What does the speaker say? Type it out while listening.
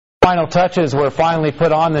Final touches were finally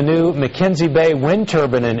put on the new McKenzie Bay wind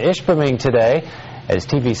turbine in Ishpeming today. As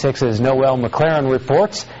TV6's Noelle McLaren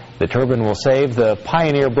reports, the turbine will save the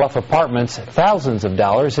Pioneer Bluff apartments thousands of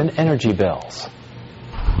dollars in energy bills.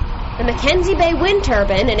 The McKenzie Bay wind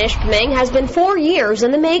turbine in Ishpeming has been 4 years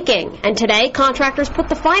in the making, and today contractors put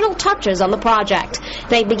the final touches on the project.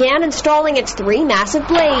 They began installing its 3 massive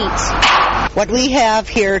blades. What we have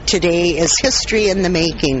here today is history in the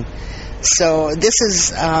making. So this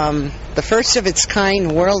is the first of its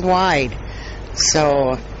kind worldwide.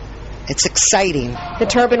 So it's exciting. The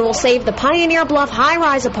turbine will save the Pioneer Bluff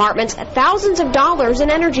high-rise apartments thousands of dollars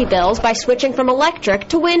in energy bills by switching from electric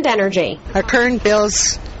to wind energy. Our current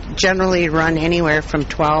bills generally run anywhere from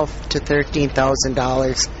 $12,000 to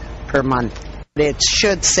 $13,000 per month. It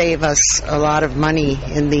should save us a lot of money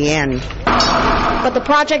in the end. But the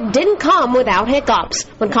project didn't come without hiccups.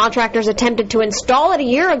 When contractors attempted to install it a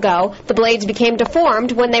year ago, the blades became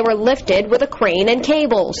deformed when they were lifted with a crane and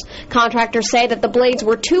cables. Contractors say that the blades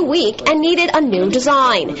were too weak and needed a new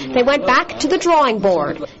design. They went back to the drawing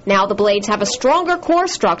board. Now the blades have a stronger core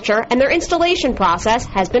structure and their installation process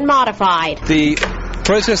has been modified. The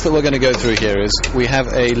process that we're going to go through here is we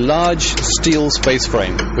have a large steel space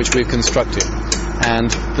frame which we've constructed.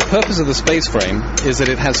 And the purpose of the space frame is that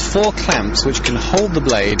it has 4 clamps which can hold the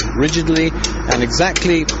blade rigidly and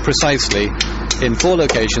exactly precisely in 4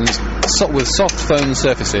 locations with soft foam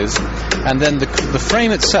surfaces, and then the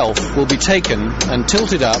frame itself will be taken and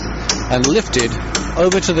tilted up and lifted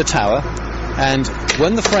over to the tower, and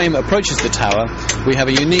when the frame approaches the tower we have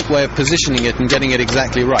a unique way of positioning it and getting it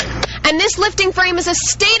exactly right. And this lifting frame is a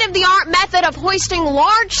state-of-the-art method of hoisting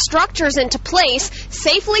large structures into place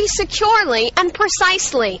safely, securely, and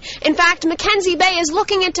precisely. In fact, McKenzie Bay is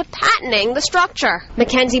looking into patenting the structure.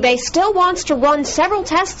 McKenzie Bay still wants to run several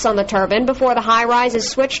tests on the turbine before the high-rise is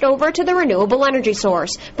switched over to the renewable energy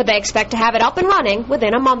source, but they expect to have it up and running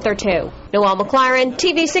within a month or 2. Noelle McLaren,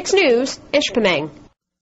 TV6 News, Ishpeming.